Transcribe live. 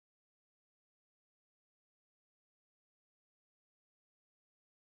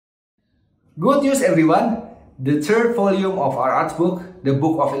Good news everyone! The third volume of our art book, the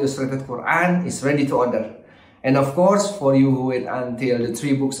Book of Illustrated Quran, is ready to order. And of course, for you who wait until the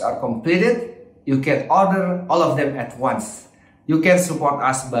 3 books are completed, you can order all of them at once. You can support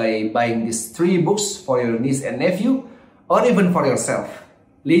us by buying these 3 books for your niece and nephew, or even for yourself.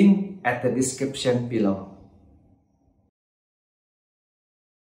 Link at the description below.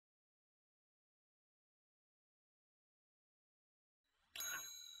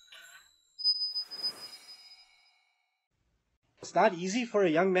 It's not easy for a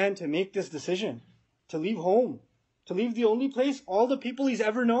young man to make this decision, to leave home, to leave the only place, all the people he's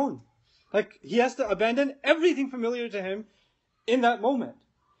ever known. Like, he has to abandon everything familiar to him in that moment.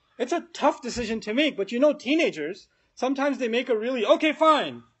 It's a tough decision to make, but you know, teenagers, sometimes they make a really, okay,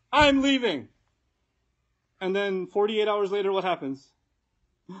 fine, I'm leaving. And then 48 hours later, what happens?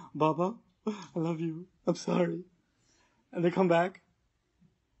 Baba, I love you, I'm sorry. And they come back.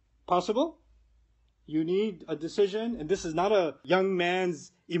 Possible? You need a decision, and this is not a young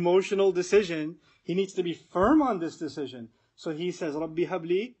man's emotional decision. He needs to be firm on this decision. So he says, Rabbi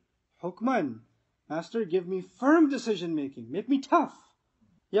habli hukman. Master, give me firm decision making. Make me tough.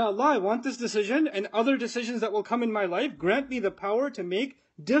 Ya Allah, I want this decision and other decisions that will come in my life. Grant me the power to make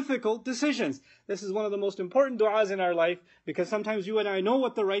difficult decisions. This is one of the most important du'as in our life, because sometimes you and I know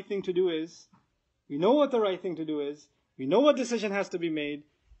what the right thing to do is. We know what the right thing to do is. We know what decision has to be made.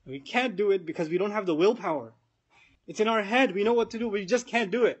 We can't do it because we don't have the willpower. It's in our head. We know what to do. We just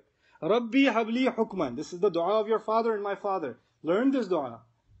can't do it. Rabbi habli hukman. This is the dua of your father and my father. Learn this dua.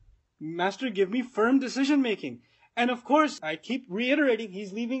 Master, give me firm decision making. And of course, I keep reiterating,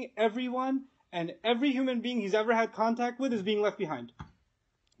 he's leaving everyone, and every human being he's ever had contact with is being left behind.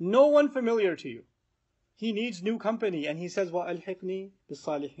 No one familiar to you. He needs new company. And he says, وَأَلْحِقْنِي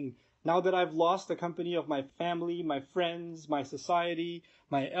بِالصَّالِحِينَ. Now that I've lost the company of my family, my friends, my society,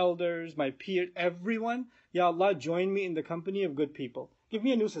 my elders, my peers, everyone, Ya Allah, join me in the company of good people. Give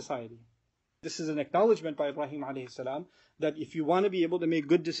me a new society. This is an acknowledgement by Ibrahim alayhi salam that if you want to be able to make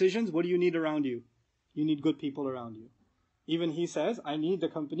good decisions, what do you need around you? You need good people around you. Even he says, I need the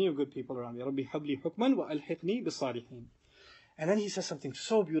company of good people around me. Rabbi habli hukman wa alhiqni bis-salihin. And then he says something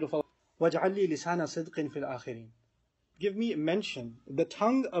so beautiful. وَاجْعَلْ لِي لِسَانَ صِدْقٍ فِي الْآخِرِينَ. Give me mention, the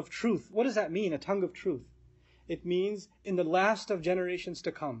tongue of truth. What does that mean, a tongue of truth? It means in the last of generations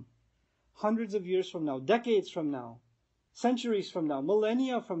to come, hundreds of years from now, decades from now, centuries from now,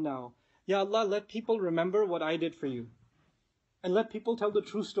 millennia from now, Ya Allah, let people remember what I did for you. And let people tell the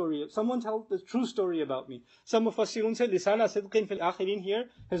true story. Someone tell the true story about me. Some mufassiruun said, Lisana sidqin fil akhirin here.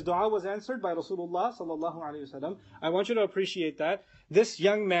 His dua was answered by Rasulullah sallallahu alayhi wasallam. I want you to appreciate that. This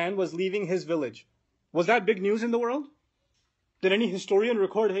young man was leaving his village. Was that big news in the world? Did any historian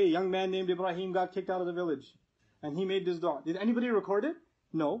record, hey, a young man named Ibrahim got kicked out of the village and he made this dua? Did anybody record it?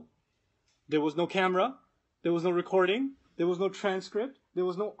 No. There was no camera. There was no recording. There was no transcript. There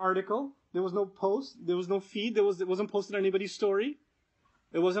was no article. There was no post. There was no feed. It wasn't posted on anybody's story.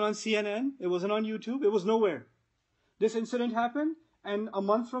 It wasn't on CNN. It wasn't on YouTube. It was nowhere. This incident happened, and a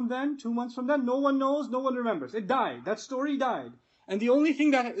month from then, 2 months from then, no one knows, no one remembers. It died. That story died. And the only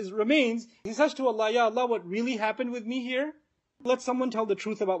thing that remains, he says to Allah, Ya Allah, what really happened with me here? Let someone tell the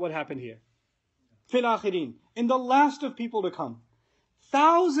truth about what happened here. Fil akhirin, in the last of people to come.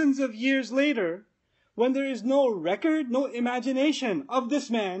 Thousands of years later, when there is no record, no imagination of this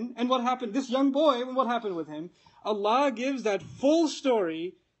man and what happened, this young boy and what happened with him, Allah gives that full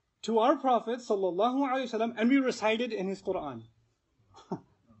story to our Prophet sallallahu alaihi wasallam, and we recite it in his Quran.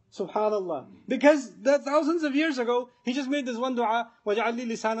 Subhanallah. Because that thousands of years ago, he just made this one dua, وَجَعَلْ لِي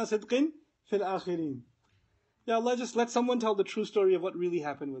لِسَانَ صِدْقٍ فِي الْآخِرِينَ. Ya Allah, just let someone tell the true story of what really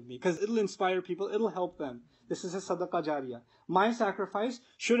happened with me, because it'll inspire people, it'll help them. This is a sadaqah jariyah. My sacrifice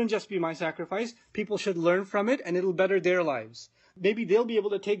shouldn't just be my sacrifice. People should learn from it, and it'll better their lives. Maybe they'll be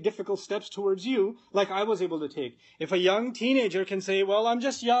able to take difficult steps towards you, like I was able to take. If a young teenager can say, well, I'm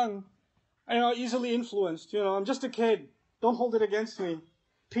just young, I'm easily influenced, I'm just a kid, don't hold it against me.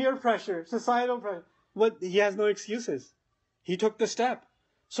 Peer pressure, societal pressure. He has no excuses. He took the step.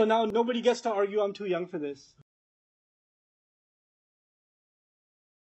 So now nobody gets to argue, I'm too young for this.